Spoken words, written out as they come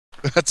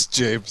That's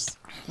James.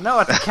 No,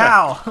 it's a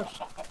cow.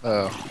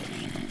 Oh.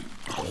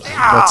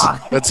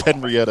 Ah! That's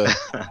Henrietta.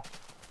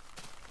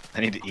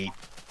 I need to eat.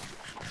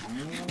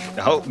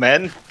 No,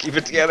 men, keep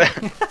it together.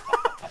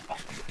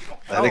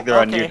 I think they're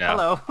on you now.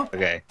 Hello.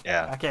 Okay,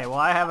 yeah. Okay, well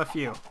I have a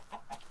few.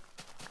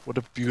 What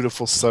a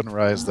beautiful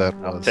sunrise that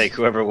was. I'll take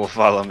whoever will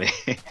follow me.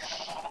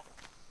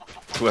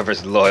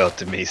 Whoever's loyal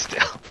to me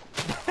still.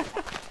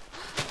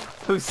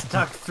 Who's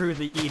stuck through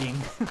the eating?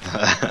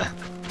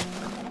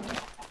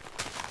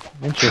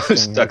 Interesting.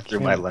 Who's stuck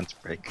through my lunch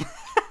break?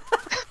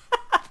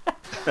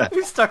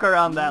 Who's stuck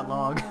around that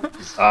long?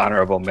 These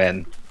honorable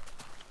men.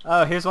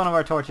 Oh, here's one of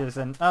our torches,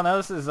 and oh no,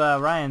 this is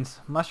Ryan's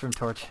mushroom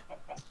torch.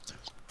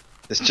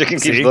 This chicken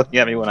keeps See? looking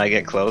at me when I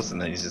get close,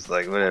 and then he's just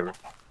like, whatever.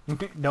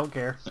 Don't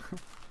care.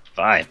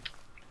 Fine.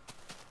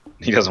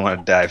 He doesn't want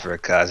to die for a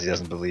cause he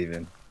doesn't believe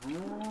in.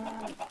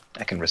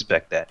 I can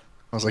respect that.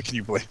 I was like, can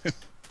you blame him?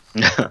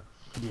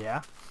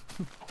 Yeah.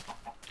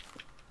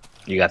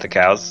 You got the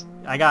cows?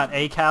 I got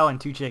a cow and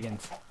 2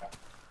 chickens.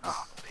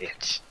 Oh,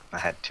 bitch. I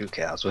had 2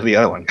 cows. Where'd the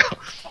other one go?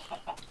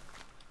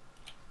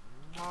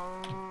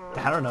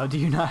 I don't know, do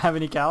you not have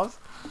any cows?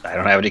 I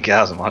don't have any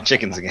cows. I'm all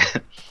chickens again.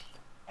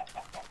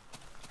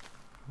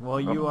 Well,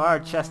 you are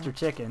Chester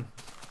Chicken.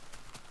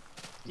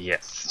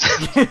 Yes.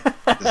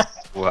 This is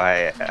who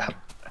I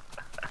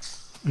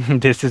am.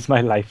 This is my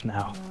life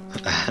now.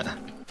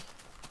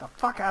 The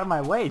fuck out of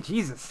my way,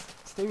 Jesus.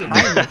 Stay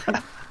behind me.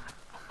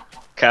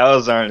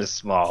 Cows aren't as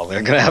small.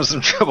 They're gonna have some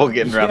trouble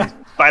getting around. Yeah.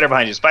 Spider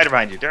behind you! Spider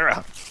behind you! Turn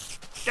around!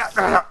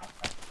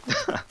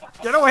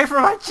 Get away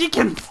from my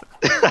chickens!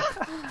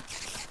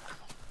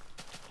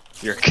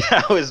 Your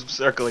cow is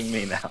circling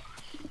me now.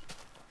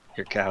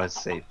 Your cow is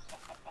safe.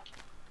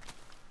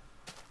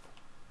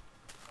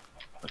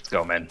 Let's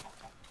go, man.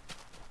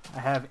 I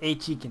have a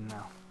chicken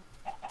now.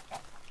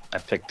 I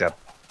picked up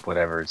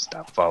whatever.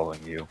 Stop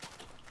following you.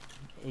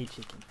 A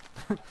chicken.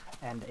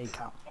 And a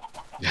cow.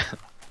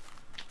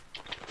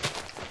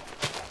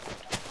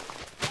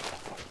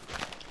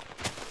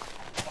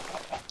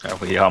 Are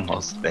we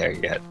almost there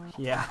yet?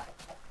 Yeah.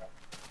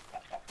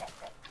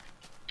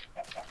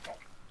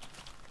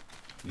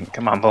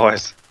 Come on,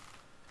 boys.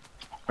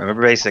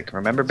 Remember basic.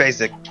 Remember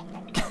basic.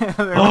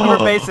 Remember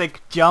basic.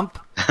 Jump.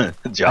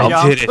 Jump.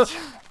 I did it.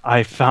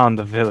 I found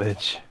the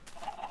village.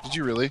 Did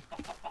you really?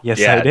 Yes,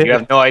 Yeah, I did. you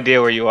have no idea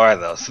where you are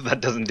though, so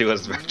that doesn't do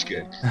us much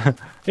good.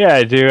 Yeah,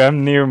 I do.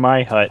 I'm near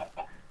my hut.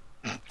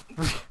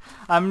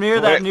 I'm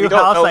near that We new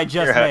don't house know I where just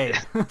you're made.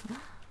 at.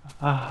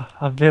 Ah,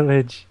 a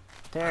village.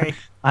 Terry.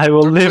 I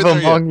will Don't live go in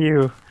there among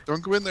you.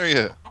 Don't go in there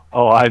yet.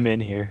 Oh, I'm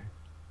in here.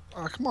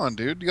 Oh, come on,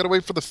 dude. You gotta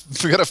wait for the.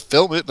 We gotta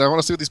film it, and I want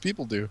to see what these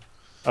people do.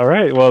 All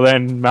right, well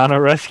then, mount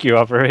a rescue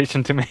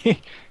operation to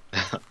me.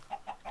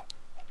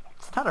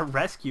 It's not a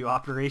rescue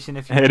operation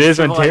if you're It in is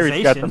when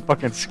Terry's got the civilization.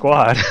 fucking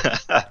squad.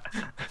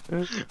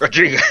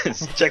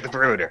 Rodriguez, check the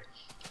perimeter.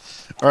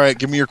 All right,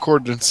 give me your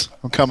coordinates.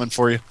 I'm coming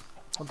for you.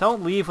 Well,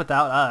 don't leave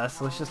without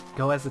us. Let's just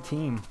go as a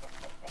team.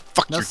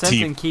 Fuck No your sense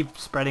team. in keep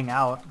spreading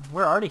out.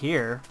 We're already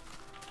here.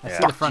 I Yeah.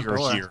 see the Fuck front you're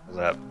door. here. What's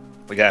up?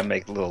 We gotta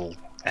make a little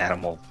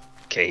animal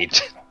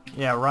cage.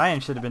 Yeah, Ryan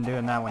should have been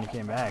doing that when he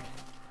came back.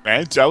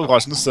 Man, I was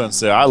watching the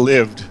sunset. I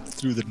lived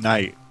through the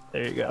night.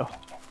 There you go.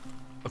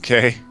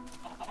 Okay.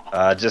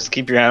 Just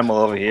keep your animal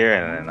over here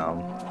and then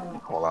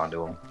hold on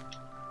to him.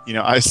 You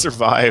know, I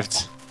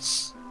survived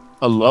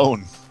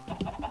alone.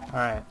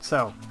 Alright,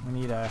 so, we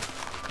need a...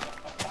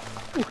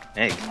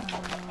 Egg.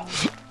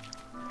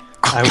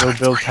 I will build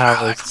for you, towers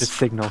Alex. to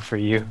signal for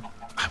you.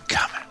 I'm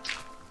coming.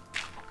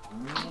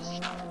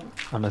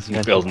 Unless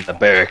You're building the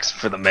barracks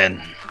for the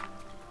men.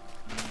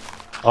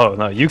 Oh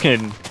no, you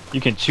can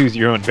choose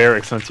your own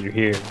barracks once you're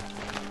here.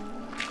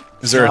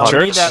 Is there No, a we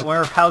church? need that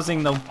we're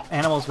housing the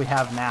animals we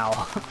have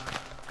now.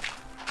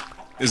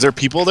 Is there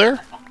people there?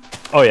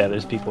 Oh yeah,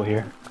 there's people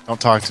here. Don't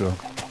talk to them.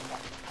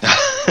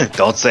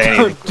 Don't say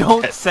anything.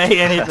 Don't say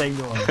anything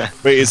to them.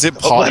 Wait, is it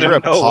Don't let a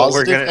him know what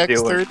we're positive gonna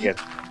do when we X30 get.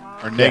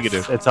 or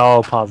negative? Yes, it's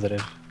all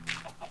positive.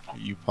 Are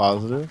you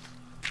positive?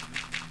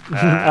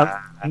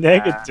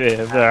 Negative.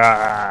 This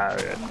guy.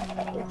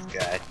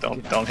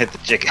 Don't hit the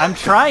chicken. I'm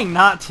trying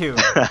not to.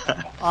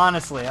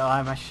 Honestly,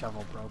 oh, my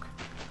shovel broke.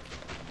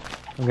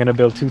 I'm gonna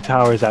build 2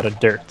 towers out of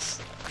dirt.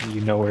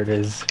 You know where it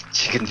is.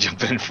 Chicken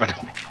jumping in front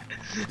of me.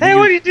 Hey,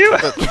 what are you doing?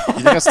 But you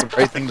think that's the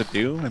right thing to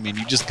do? I mean,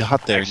 you just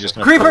got there. You're just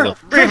gonna Creeper!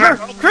 put Creeper!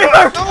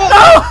 Creeper! No!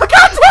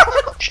 God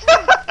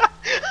damn it!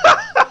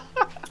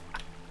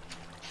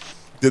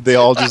 Did they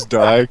all just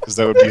die? Because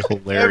that would be Every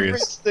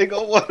hilarious.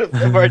 single one of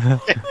them are dead.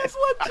 There's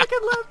one chicken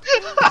left!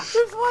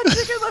 There's one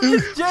chicken left!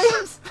 It's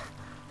James!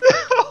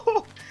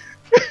 No!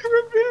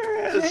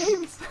 Ramirez!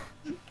 James!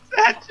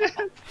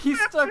 Sanchez! He's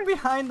stuck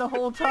behind the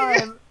whole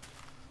time,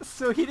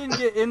 so he didn't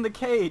get in the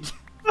cage.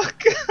 Oh,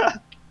 God.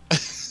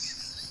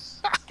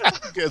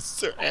 Guess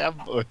they're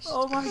ambushed.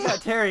 Oh my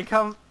god, Terry,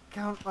 come.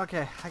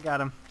 Okay, I got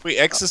him. Wait,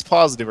 X is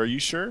positive. Are you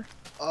sure?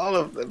 All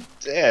of them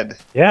dead.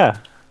 Yeah.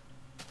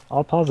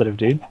 All positive,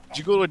 dude. Did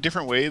you go a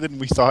different way than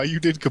we thought you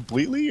did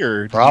completely,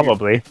 or did you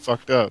Probably. get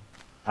fucked up?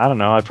 I don't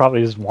know. I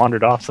probably just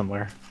wandered off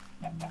somewhere.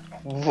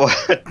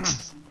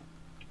 What?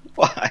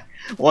 Why?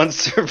 One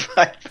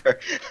survivor.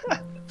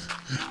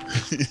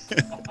 He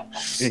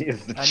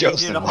is the I need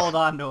chosen you to one. hold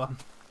on to him.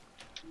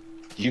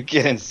 You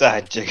get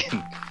inside,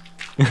 chicken.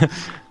 He's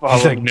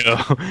like, no.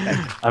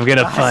 I'm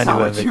gonna I find saw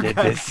what whoever you did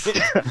guys this.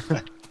 did.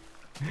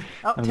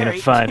 Oh, I'm Terry,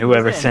 gonna find he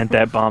whoever was in. sent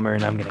that bomber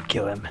and I'm gonna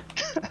kill him.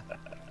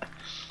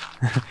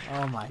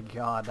 Oh my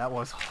god, that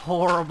was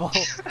horrible.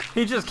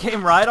 He just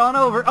came right on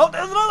over. Oh,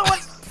 there's another one!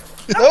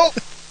 Nope.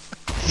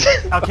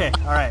 Okay,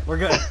 alright, we're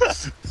good. I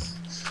was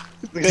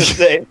gonna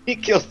say, if he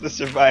kills the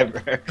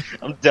survivor,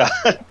 I'm done.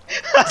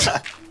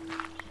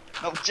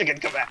 No, chicken,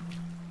 come back.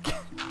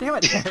 Damn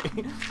it,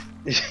 Terry.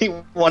 He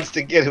wants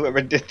to get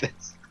whoever did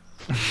this.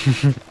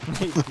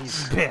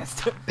 He's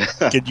pissed.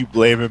 Can you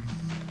blame him?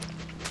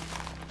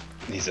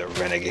 He's a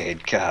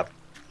renegade cop.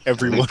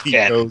 Everyone he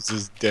Can't. knows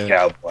is dead.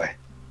 Cowboy.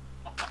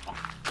 I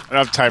don't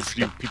have time for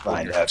you people and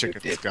Find your out who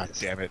chickens, did god this.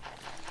 damn it.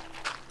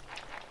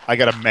 I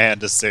got a man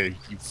to say,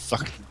 you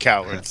fucking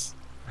cowards.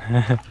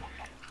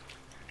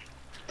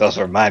 Those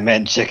were my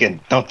men, chicken.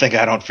 Don't think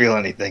I don't feel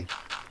anything.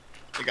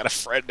 I got a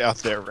friend out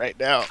there right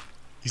now.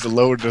 He's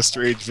alone in a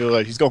strange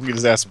village. He's gonna get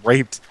his ass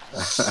raped.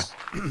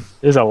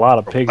 There's a lot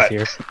of pigs What?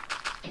 here.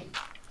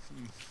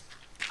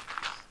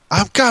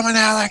 I'm coming,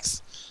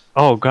 Alex!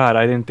 Oh god,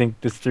 I didn't think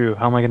this through.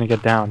 How am I gonna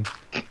get down?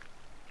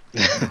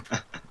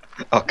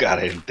 Oh god,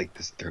 I didn't think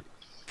this through.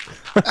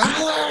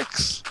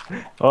 Alex!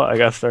 Oh, I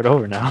gotta start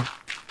over now.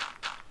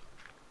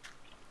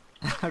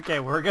 Okay,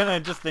 we're gonna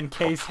just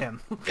encase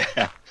him.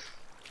 Yeah.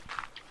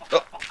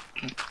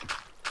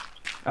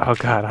 Oh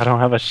god, I don't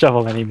have a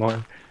shovel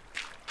anymore.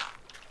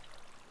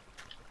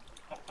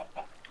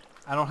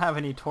 I don't have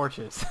any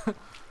torches.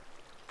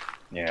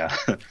 Yeah.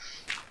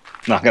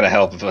 Not gonna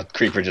help if a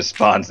creeper just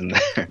spawns in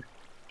there.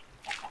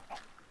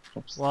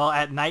 Oops. Well,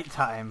 at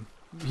nighttime,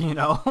 you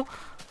know?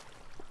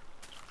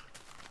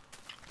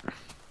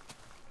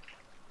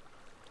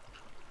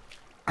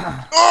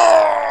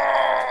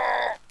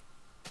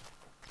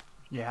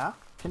 Yeah,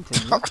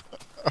 continue. I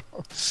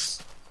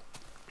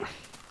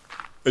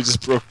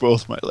just broke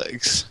both my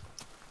legs.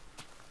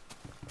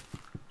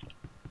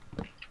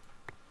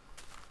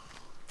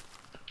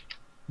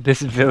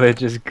 This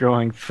village is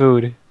growing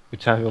food,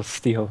 which I will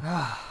steal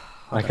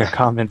like a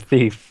common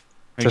thief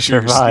Make to sure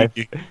you're survive.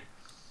 sneaky.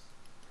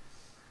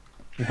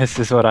 This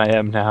is what I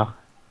am now.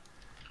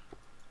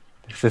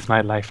 This is my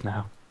life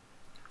now.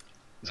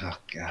 Oh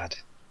god.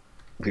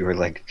 We were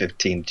like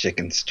 15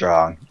 chickens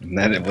strong, and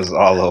then it was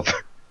all over.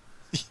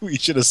 We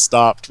should have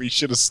stopped. We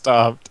should have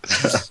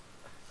stopped.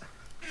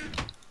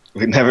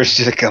 We never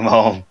should have come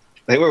home.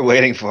 They were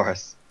waiting for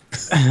us.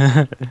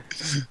 It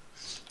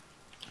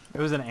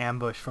was an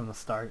ambush from the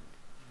start.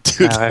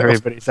 Dude, Now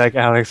everybody's like,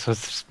 Alex was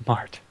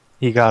smart.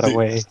 He got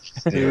away.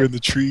 they were in the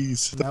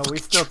trees. No, we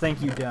still think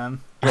you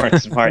dumb. You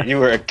weren't smart. You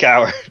were a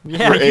coward.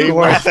 Yeah, We're you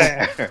weren't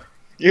left. there.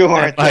 You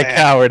weren't My there.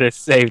 cowardice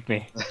saved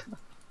me.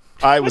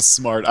 I was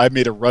smart. I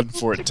made a run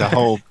for it to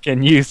home.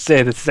 Can you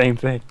say the same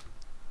thing?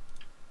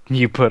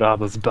 You put all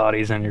those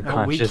bodies on your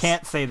No, we conscience.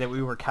 can't say that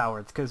we were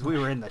cowards because we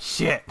were in the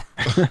shit.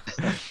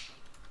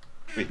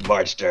 We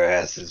marched our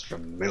asses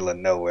from the middle of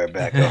nowhere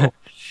back home.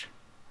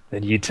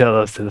 Then you tell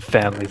us to the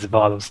families of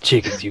all those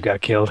chickens you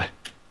got killed.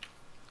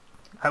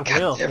 I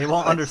will. damn They it,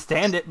 won't Alex.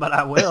 understand it, but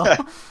I will.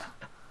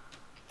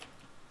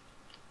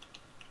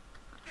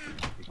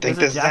 You think There's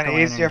this a is any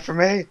jack-o'-lantern. easier for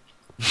me?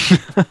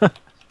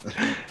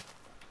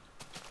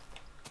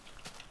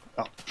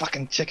 Oh,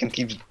 fucking chicken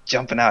keeps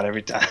jumping out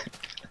every time.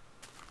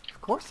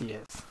 Of course he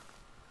is.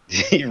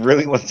 He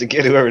really wants to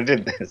get whoever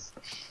did this.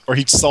 Or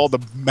he saw the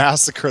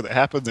massacre that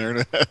happened there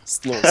and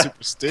it's a little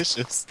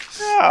superstitious.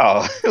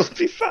 No, it'll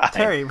be fine.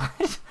 Terry,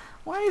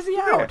 why is he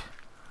Come here. out?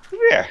 Come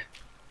here.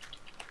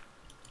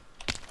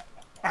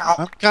 Ow.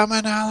 I'm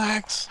coming,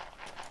 Alex.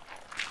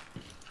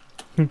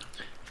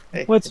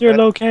 Hey, What's hey, your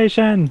bud.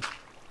 location?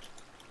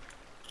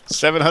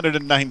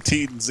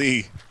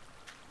 719Z.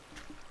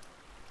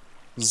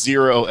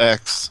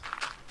 0X.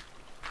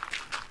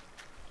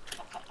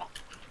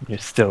 You're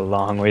still a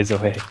long ways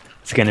away.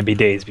 It's gonna be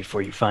days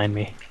before you find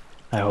me.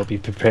 I hope you're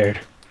prepared.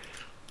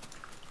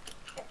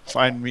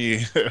 Find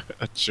me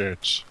a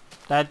church.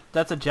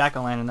 That's a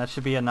jack-o'-lantern. That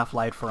should be enough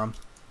light for him.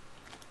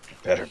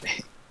 Better be.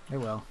 It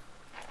will.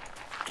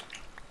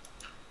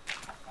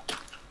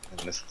 And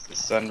this is the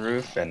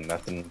sunroof, and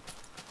nothing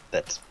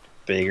that's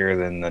bigger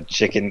than the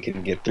chicken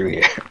can get through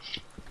here.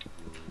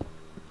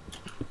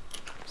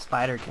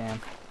 Spider can.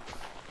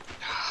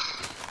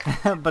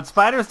 But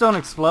spiders don't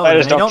explode.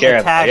 Spiders and they don't care.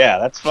 attack Yeah,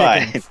 that's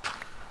fine. chickens.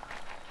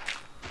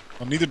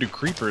 Well, neither do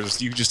creepers.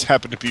 You just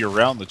happen to be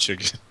around the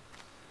chicken.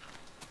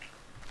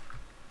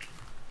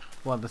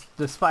 Well,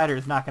 the spider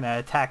is not going to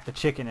attack the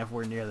chicken if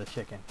we're near the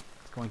chicken.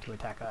 It's going to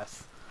attack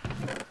us.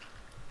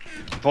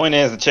 The point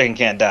is, the chicken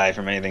can't die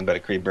from anything but a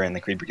creeper, and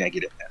the creeper can't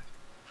get it.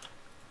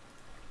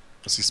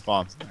 Unless he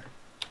spawns in there.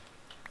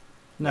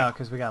 No,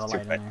 because we got a It's too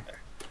light in bright there. there.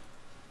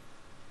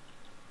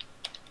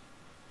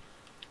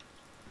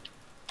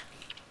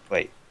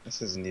 Wait,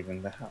 this isn't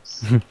even the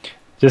house.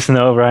 Just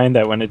know, Ryan,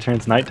 that when it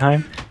turns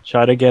nighttime,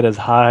 try to get as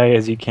high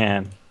as you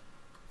can.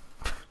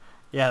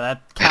 Yeah,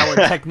 that coward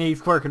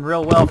technique's working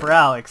real well for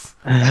Alex.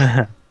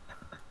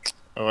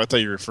 Oh, I thought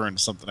you were referring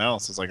to something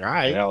else. I was like, all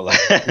right. You know, like,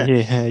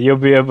 Yeah, you'll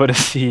be able to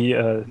see you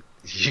lot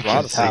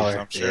can of see things, for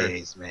I'm sure.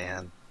 days,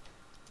 man.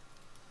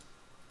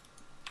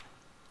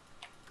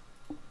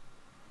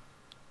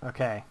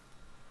 Okay.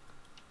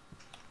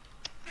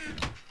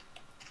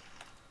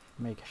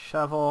 Make a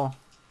shovel.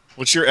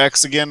 What's your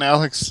X again,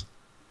 Alex?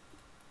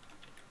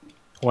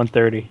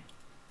 130.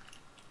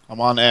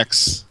 I'm on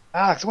X.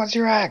 Alex, what's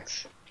your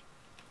axe?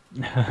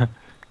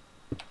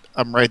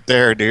 I'm right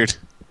there, dude.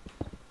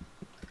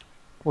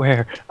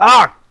 Where?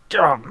 Ah!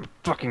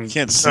 Fucking I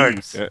can't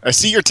see. I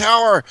see your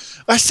tower.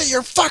 I see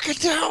your fucking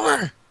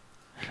tower.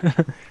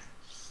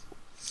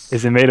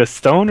 Is it made of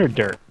stone or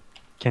dirt?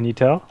 Can you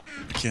tell?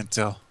 I can't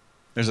tell.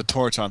 There's a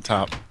torch on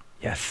top.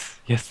 Yes.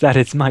 Yes, that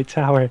is my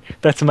tower.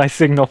 That's my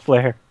signal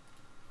flare.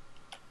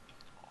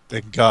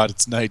 Thank God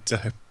it's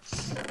nighttime.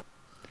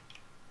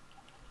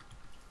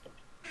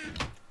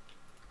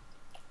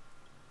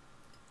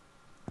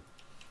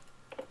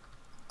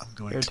 I'm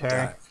going Your to turn.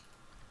 die.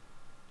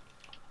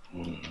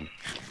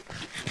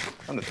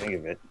 Come to think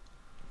of it,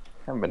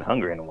 I haven't been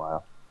hungry in a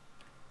while.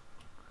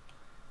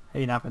 Have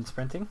you not been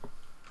sprinting?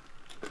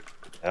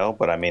 No,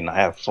 but I mean, I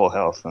have full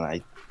health and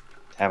I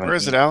haven't. Where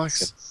is it, eaten Alex?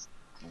 since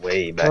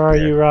way back Where are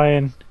there. you,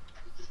 Ryan?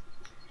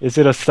 Is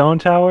it a stone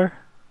tower?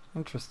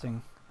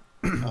 Interesting.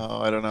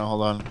 Oh, I don't know.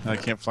 Hold on. I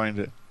can't find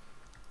it.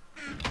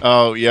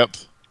 Oh, yep.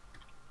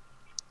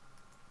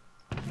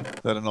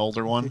 Is that an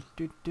older one?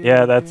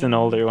 Yeah, that's an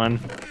older one.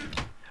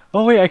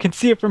 Oh wait, I can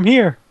see it from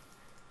here.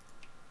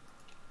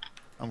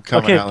 I'm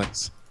coming, Okay.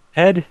 Alex.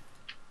 Head.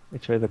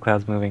 Which way are the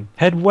clouds moving?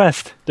 Head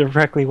west,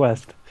 directly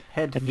west.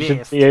 Head And you should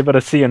west. be able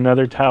to see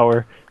another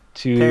tower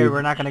to Terry,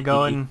 we're not gonna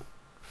go and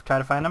try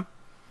to find him.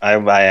 I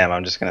am.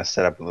 I'm just gonna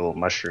set up a little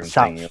mushroom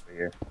South. thingy over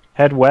here.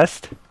 head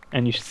west,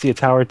 and you should see a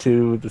tower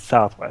to the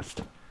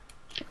southwest.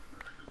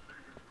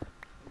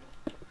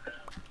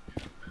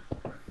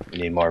 We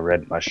need more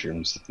red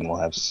mushrooms, and we'll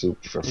have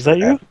soup for. Is that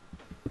you?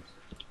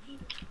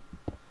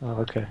 Oh,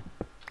 okay.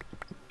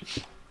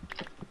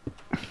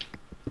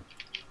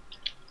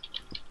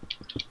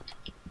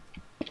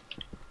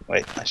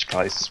 Wait, I should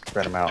probably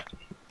spread them out.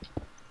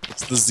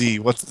 What's the Z?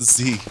 What's the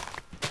Z?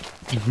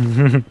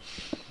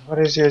 What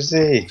is your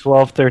Z?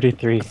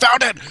 1233.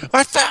 Found it!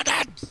 I found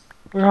it!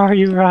 Where are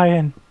you,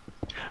 Ryan?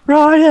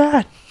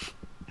 Ryan!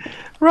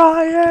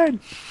 Ryan!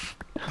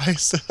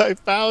 I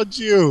found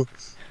you!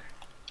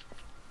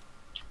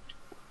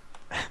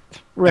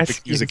 Epic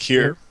Rescue music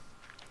here.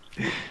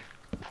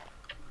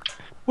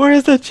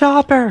 Where's the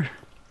chopper?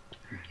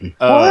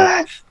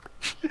 What?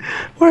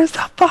 Where's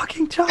the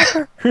fucking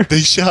chopper? They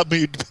shot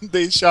me.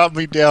 They shot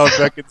me down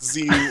back at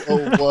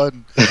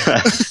Z01.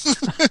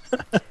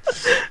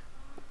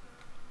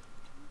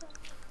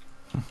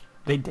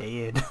 They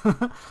did.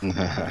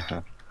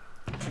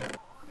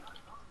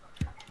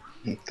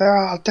 They're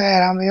all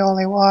dead. I'm the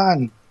only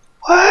one.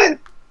 What?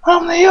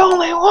 I'm the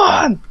only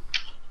one.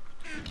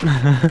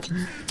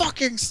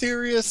 Fucking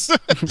serious?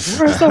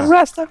 Where's the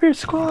rest of your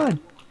squad?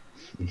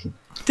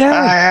 Damn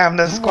I it. am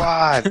the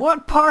squad.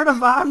 What part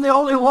of I'm the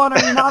only one are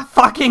you not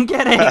fucking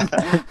getting?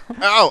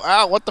 Ow!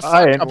 Ow! What the fuck?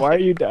 Ryan, I'm why are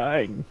you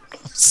dying?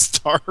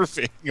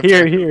 starving.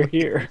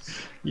 Here.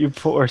 You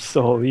poor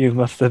soul. You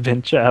must have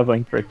been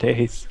traveling for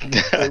days.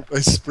 I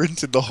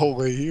sprinted the whole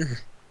way here.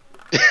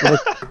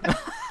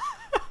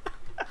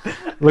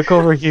 Look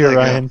over here,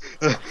 Ryan.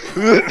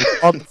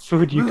 All the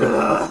food you could.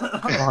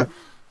 Come on.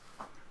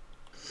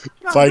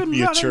 I've Find been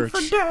me a running church.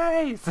 for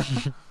days.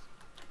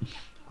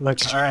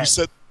 Look, All right.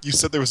 You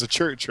said there was a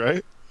church,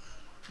 right?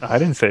 I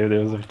didn't say there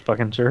was a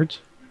fucking church.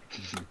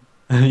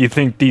 You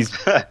think these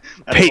That's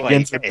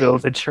pagans like- would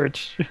build a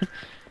church?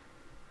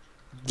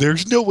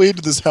 There's no way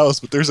into this house,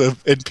 but there's a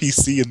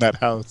NPC in that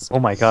house. Oh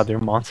my god, there are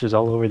monsters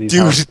all over these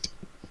Dude, houses.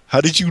 how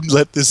did you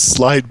let this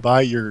slide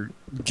by your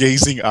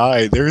gazing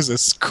eye? There's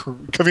a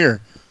come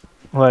here.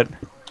 What?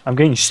 I'm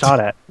getting shot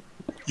at.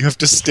 You have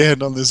to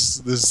stand on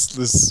this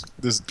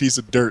piece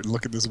of dirt and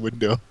look at this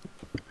window.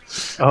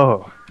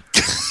 Oh.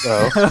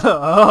 So,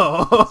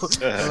 Oh.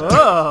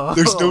 Oh.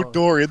 There's no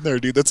door in there,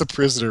 dude. That's a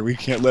prisoner. We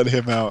can't let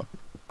him out.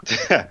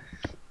 That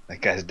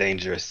guy's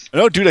dangerous.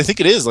 No, dude, I think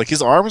it is. Like,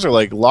 his arms are,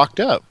 like, locked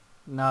up.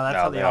 No, that's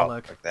No, how they all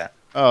look. like that.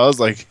 Oh, I was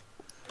like,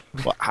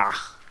 wow.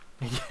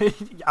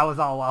 I was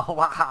all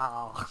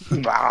wow.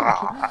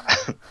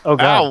 oh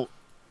god. Ow!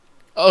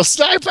 Oh,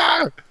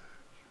 sniper!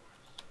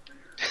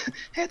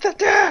 Hit the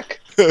deck.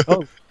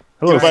 Oh, You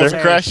hello, don't have sir.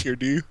 to crash here,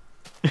 do you?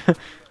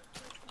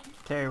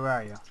 Terry, where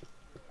are you?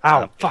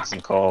 Ow, Get fuck.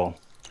 some coal.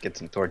 Get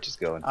some torches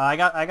going. I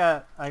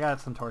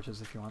got some torches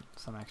if you want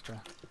some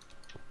extra.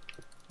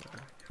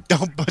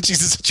 Don't bungees,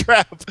 it's a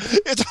trap!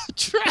 It's a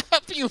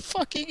trap, you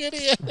fucking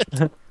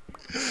idiot!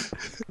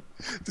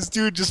 This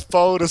dude just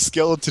followed a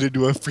skeleton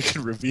into a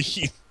freaking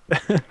ravine.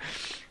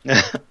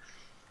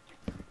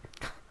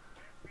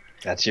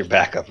 That's your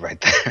backup right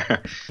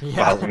there. Yeah,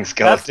 Following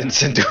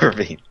skeletons into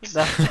ravines.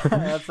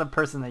 That's the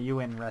person that you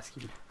went and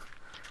rescued.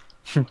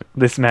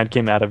 This man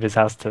came out of his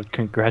house to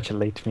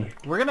congratulate me.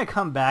 We're gonna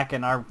come back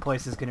and our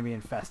place is gonna be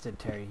infested,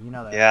 Terry. You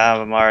know that. Yeah,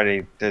 I'm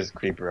already. There's a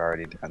creeper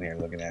already down here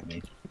looking at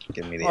me,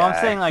 giving me the Well, eye.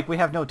 I'm saying like we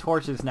have no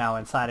torches now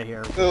inside of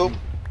here. Oop.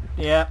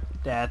 Yep,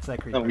 that's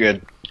that creeper. I'm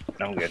good.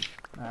 I'm good.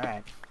 All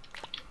right.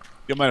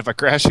 You don't mind if I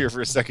crash here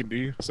for a second, do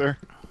you, sir?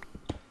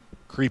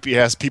 Creepy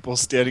ass people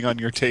standing on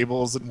your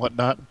tables and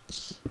whatnot.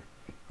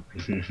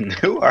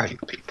 Who are you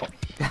people?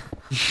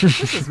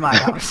 This is my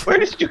house. Where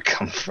did you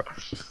come from?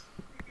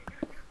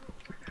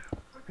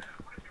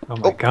 Oh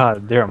my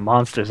god, there are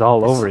monsters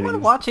all Is over someone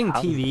these. watching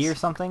houses. TV or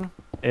something?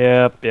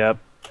 Yep, yep.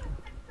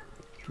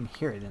 You can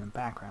hear it in the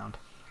background.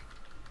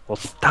 Well,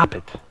 stop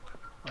it.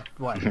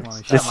 What? You want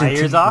me to shut Listen my to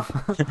ears me.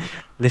 off?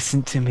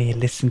 Listen to me,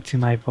 listen to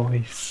my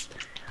voice.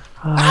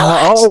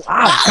 Oh,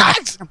 ow,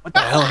 god! What the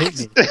hell hit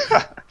me?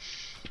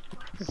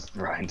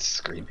 Ryan's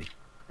screaming.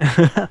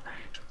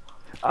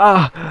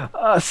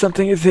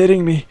 Something is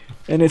hitting me,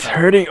 and it's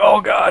hurting.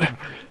 Oh god!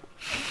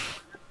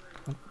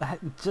 I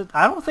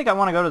don't think I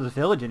want to go to this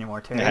village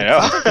anymore, Terry. I know.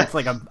 It sounds like it's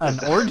like an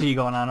orgy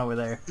going on over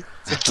there.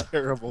 It's a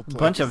terrible place.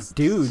 Bunch of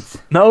dudes.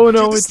 No, Dude,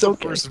 no, this it's is the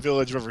okay. worst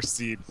village I've ever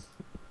seen.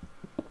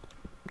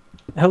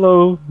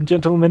 Hello,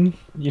 gentlemen.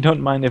 You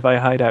don't mind if I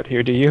hide out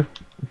here, do you?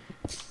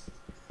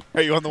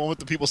 Are you on the one with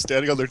the people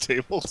standing on their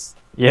tables?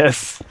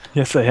 Yes,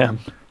 yes, I am.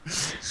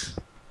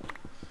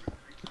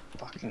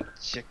 Fucking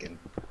chicken.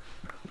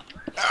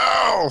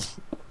 Ow!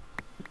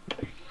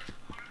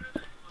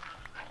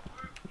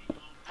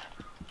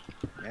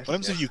 Yes, What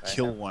happens if you I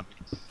kill have- one?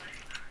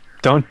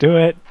 Don't do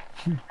it.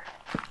 I'll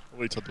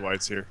wait till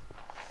Dwight's here.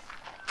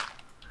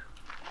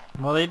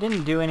 Well, they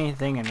didn't do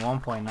anything in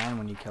 1.9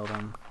 when you killed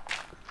them.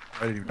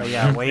 I didn't even But know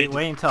yeah, that.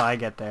 wait until I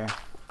get there.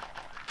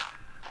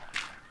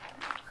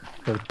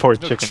 The poor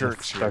There's no chicken is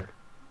church stuck. here.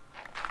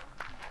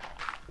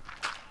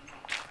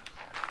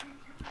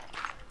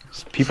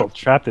 There's people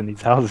trapped in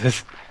these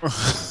houses.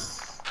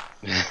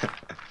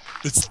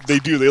 They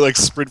do. They like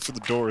sprint for the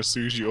door as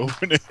soon as you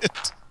open it.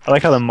 I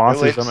like how the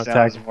monsters Village don't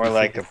attack. sounds more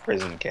like a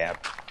prison camp.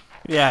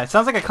 Yeah, it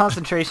sounds like a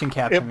concentration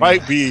camp to It me.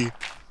 might be,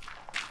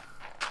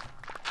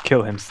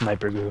 Kill him,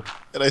 Sniper Goo.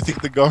 and I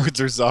think the guards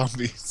are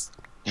zombies.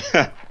 We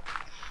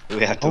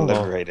have to Oh.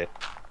 liberate it.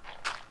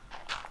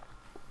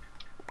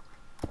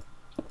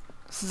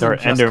 This There are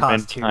isn't Just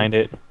Cause Endermen 2. behind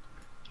it.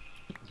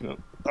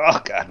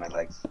 Oh god, my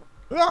legs.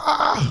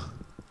 Ah!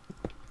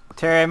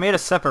 Terry, I made a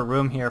separate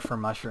room here for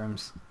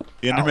mushrooms.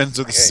 The Endermans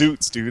are the okay.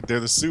 suits, dude. They're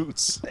the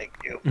suits. Thank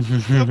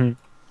you.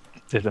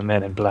 They're the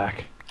men in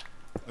black.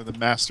 They're the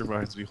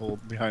masterminds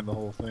behind the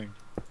whole thing.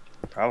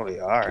 Probably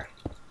are.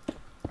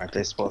 Aren't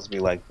they supposed to be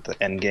like the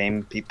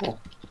endgame people?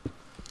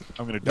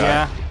 I'm gonna die.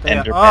 Yeah. They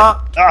Enderman.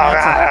 oh,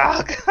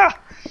 Oh, God.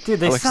 dude,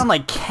 they Alex- sound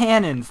like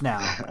cannons now.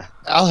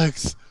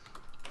 Alex,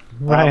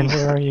 Ryan,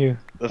 where are you?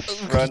 The I'm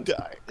gonna front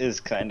die. is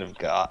kind of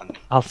gone.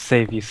 I'll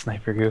save you,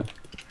 Sniper Goo.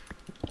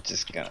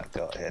 Just gonna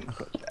go ahead and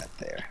put that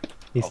there.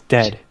 He's Oh,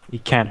 dead. He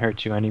can't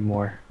hurt you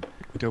anymore.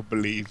 I don't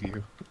believe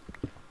you.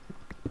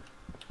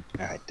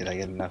 Alright, did I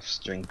get enough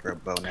string for a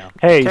bow now?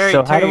 Hey, Terry,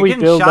 so how Terry, do you're we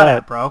getting build shot that?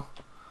 at, bro.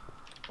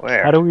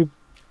 Where? How do we?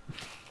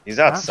 He's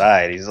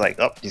outside. He's like,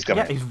 oh, he's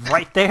coming. Yeah, he's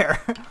right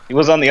there. He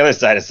was on the other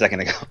side a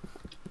second ago.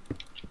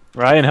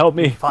 Ryan, help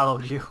He me!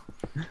 followed you.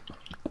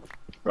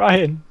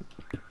 Ryan,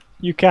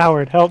 you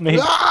coward, help me!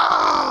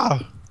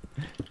 Ah!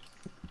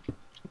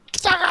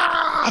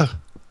 Ah!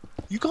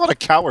 You called a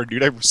coward,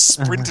 dude. I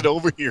sprinted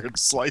over here and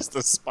sliced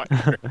the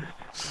spider.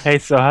 Hey,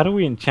 so how do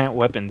we enchant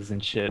weapons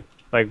and shit?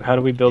 Like, how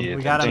do we build? You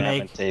We gotta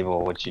enchantment make-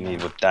 table what you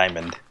need with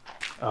diamond.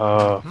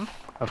 Oh, Mhm.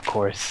 of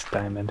course,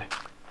 diamond.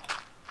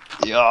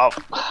 Yup.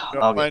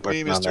 No, I'll my get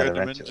working name is on that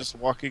Enderman, eventually. just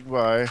walking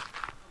by.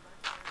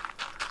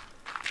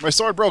 My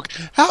sword broke.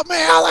 Help me,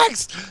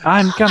 Alex!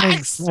 I'm coming,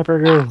 Alex! Sniper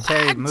Goo.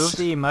 Terry, move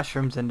the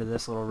mushrooms into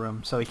this little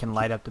room so we can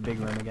light up the big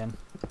room again.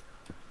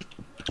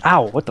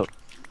 Ow! What the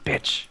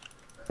bitch?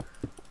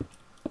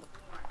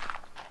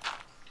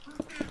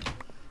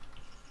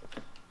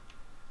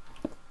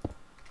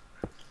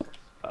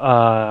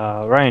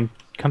 Ryan,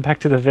 come back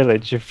to the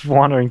village. You're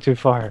wandering too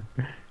far.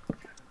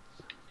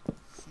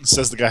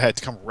 Says the guy had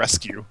to come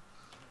rescue.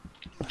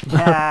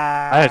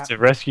 Yeah. I had to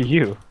rescue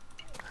you.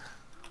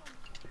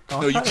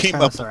 Don't No, you try to came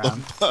turn up us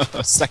around.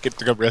 a second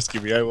to come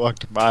rescue me. I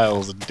walked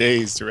miles and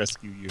days to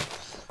rescue you.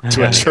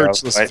 To a Yeah,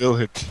 churchless right.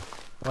 village.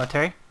 What,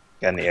 Terry?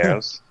 Got any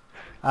arrows?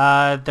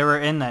 They were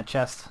in that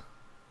chest.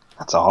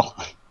 That's all.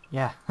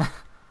 Yeah.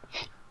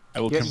 I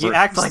will You convert.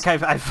 act like I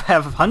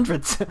have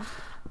hundreds. Those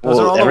Well,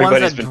 are all the ones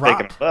everybody's that been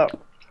dropped. picking them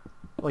up.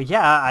 Well,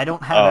 yeah, I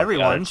don't have Oh,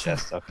 everyone's. the other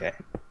chest, okay.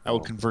 I will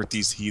convert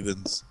these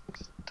heathens,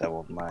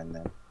 Doubled mine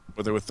then.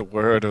 whether with the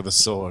word or the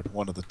sword,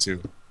 one of the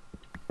two.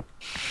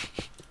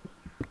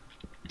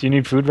 Do you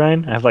need food,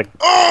 Ryan? I have like.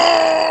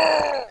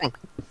 Oh!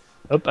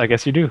 Oh, I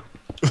guess you do.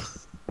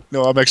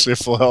 No, I'm actually at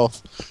full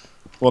health.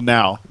 Well,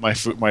 now now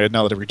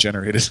that I've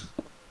regenerated.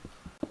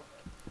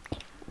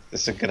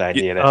 It's a good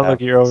idea to Oh, have.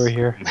 look, you're over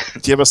here. Do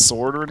you have a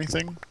sword or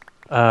anything?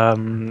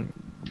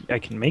 I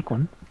can make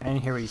one. I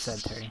didn't hear what you said,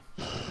 Terry.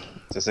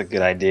 It's just a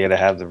good idea to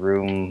have the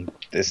room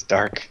this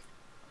dark.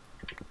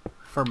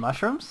 For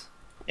mushrooms?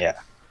 Yeah.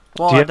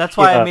 Do Well, you that's have-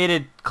 why yeah. I made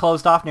it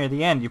closed off near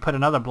the end. You put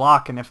another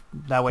block, and if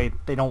that way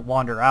they don't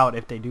wander out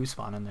if they do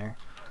spawn in there.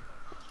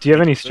 Do you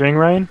have any string,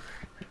 Ryan?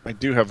 I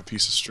do have a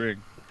piece of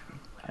string.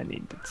 I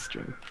need the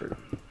string for.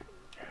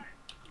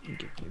 Give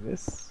me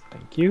this.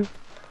 Thank you.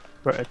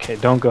 Right, okay,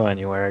 don't go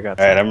anywhere. I got.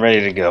 All right, some. I'm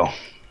ready to go.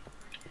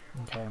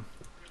 Okay.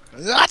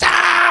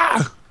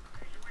 Ah!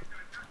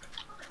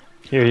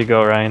 Here you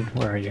go, Ryan.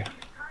 Where are you?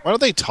 Why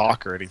don't they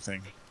talk or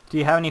anything? Do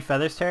you have any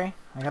feathers, Terry?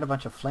 I got a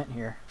bunch of flint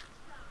here.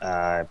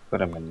 I put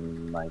them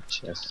in my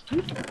chest.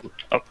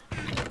 Oh.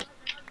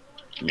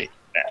 Me.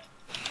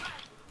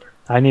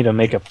 I need to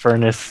make a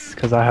furnace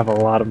because I have a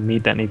lot of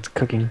meat that needs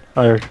cooking.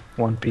 Or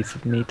one piece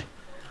of meat.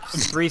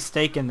 There's 3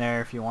 steak in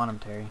there if you want them,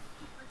 Terry.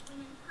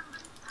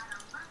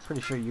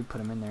 Pretty sure you put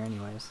them in there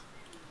anyways.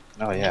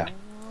 Oh yeah.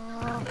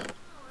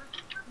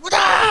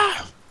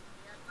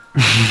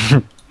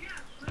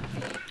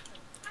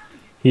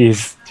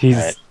 He's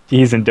Alright.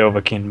 he's in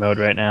Dovahkiin mode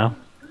right now.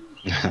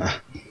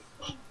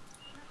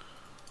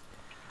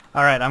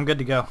 Alright, I'm good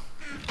to go.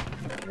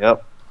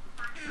 Yep.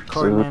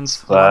 Coordinates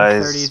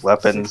supplies, 130,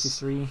 weapons.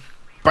 63.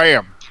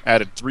 Bam!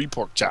 Added 3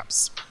 pork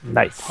chops.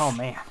 Nice. Oh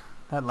man,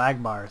 that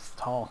lag bar is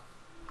tall.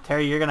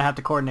 Terry, you're gonna have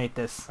to coordinate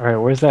this. All right,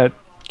 where's that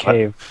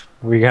cave?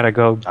 We gotta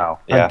go Oh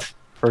yeah. hunt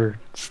for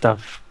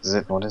stuff. Is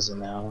it? What is it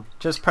now?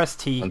 Just press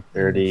T.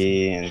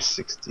 130 and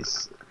 60.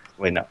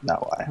 Wait, no,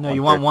 not Y. No,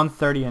 you want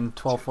 130 and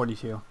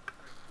 1242.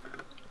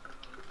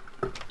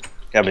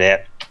 Got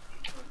that.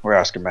 We're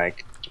Oscar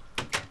Mike.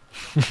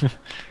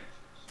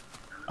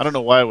 I don't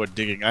know why we're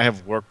digging. I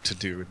have work to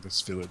do in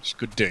this village.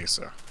 Good day,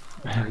 sir.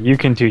 You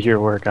can do your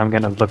work. I'm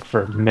gonna look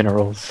for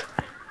minerals.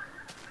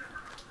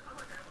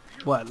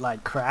 What,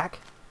 like crack?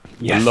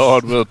 Yes. The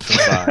Lord will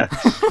provide.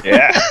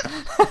 Yeah.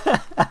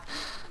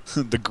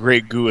 The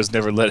great goo has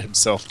never let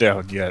himself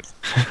down yet.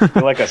 I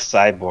feel like a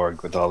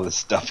cyborg with all this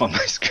stuff on my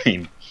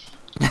screen.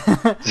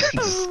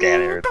 Just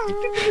scan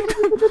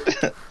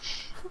it.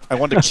 I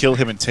want to kill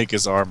him and take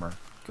his armor.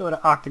 Go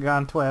to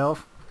Octagon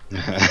 12.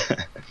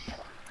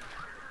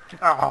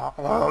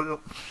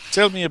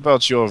 Tell me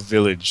about your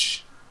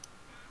village.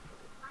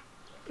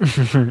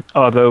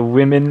 Are the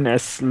women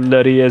as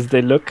slutty as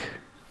they look?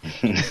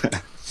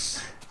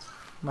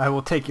 I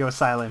will take your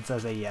silence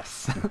as a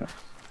yes.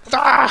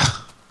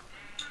 Ah!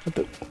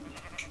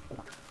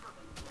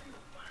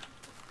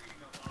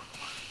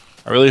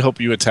 I really hope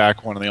you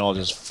attack one and they all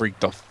just freak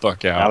the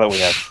fuck Now out. that we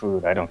have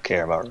food, I don't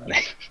care about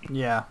running.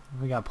 Yeah,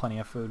 we got plenty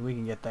of food. We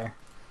can get there.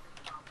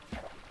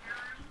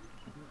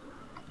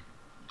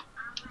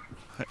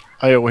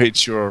 I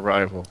await your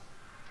arrival.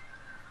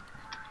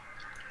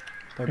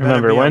 There better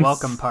Remember, be a once-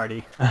 welcome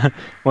party.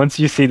 Once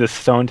you see the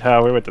stone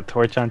tower with the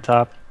torch on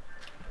top,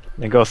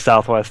 then go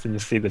southwest and you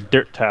see the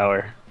dirt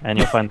tower, and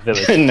you'll find the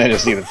village. And then you'll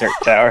see the dirt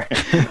tower.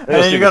 And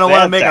then you're gonna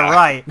want to make a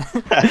right.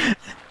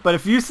 But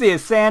if you see a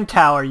sand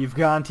tower, you've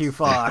gone too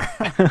far.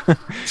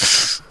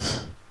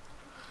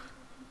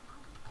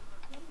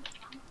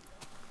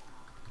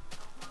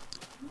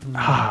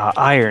 Ah,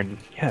 iron.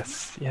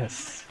 Yes,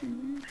 yes.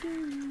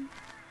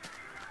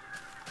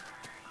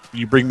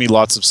 You bring me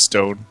lots of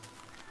stone.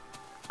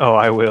 Oh,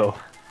 I will.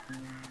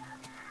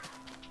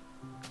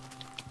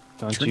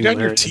 Don't Turn you down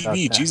your worry about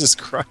TV, that. Jesus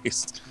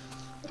Christ.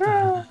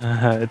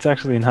 It's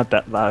actually not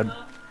that loud.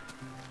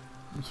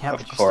 Yeah, Of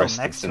but you're course,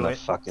 still next it's in to the it.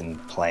 fucking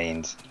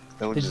plains. Did-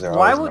 Villages are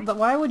why always would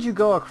why would you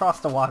go across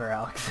the water,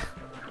 Alex?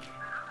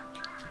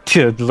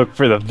 To look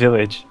for the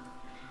village.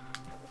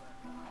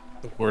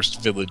 The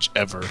worst village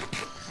ever.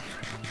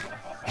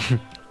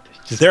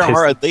 Just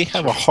They piss-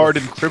 have a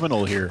hardened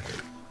criminal here.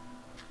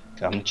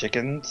 Gum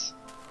chickens.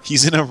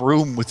 He's in a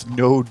room with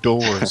no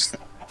doors.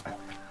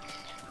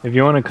 If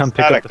you want to come pick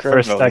Not a up the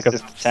first criminal, stack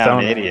he's of just a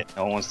town stone, idiot.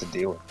 No one wants to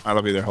deal with.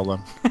 I'll be there, hold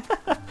on.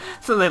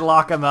 So they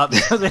lock him up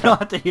so they don't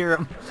have to hear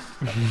him.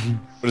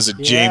 What is it,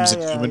 James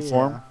in Yeah, human yeah.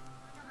 form?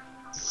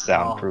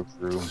 Soundproof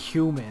room.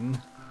 Human.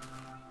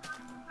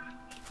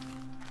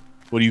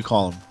 What do you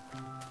call him?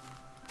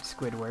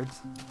 Squidwards.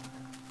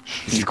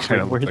 You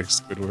kind of look Squidwards. like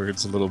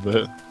Squidwards a little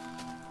bit.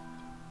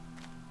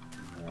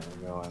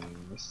 We're going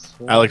this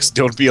way. Alex,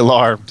 don't be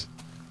alarmed.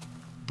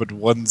 But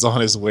one's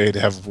on his way to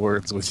have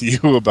words with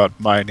you about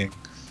mining.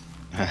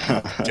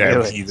 Damn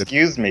Really? heathen.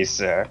 Excuse me,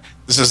 sir.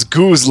 This is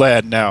Goo's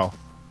land now.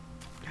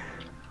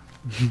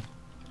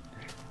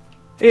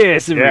 yeah,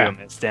 some Yeah.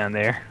 realness down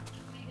there.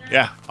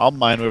 Yeah, I'll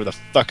mine wherever the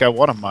fuck I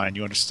want to mine,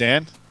 you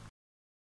understand?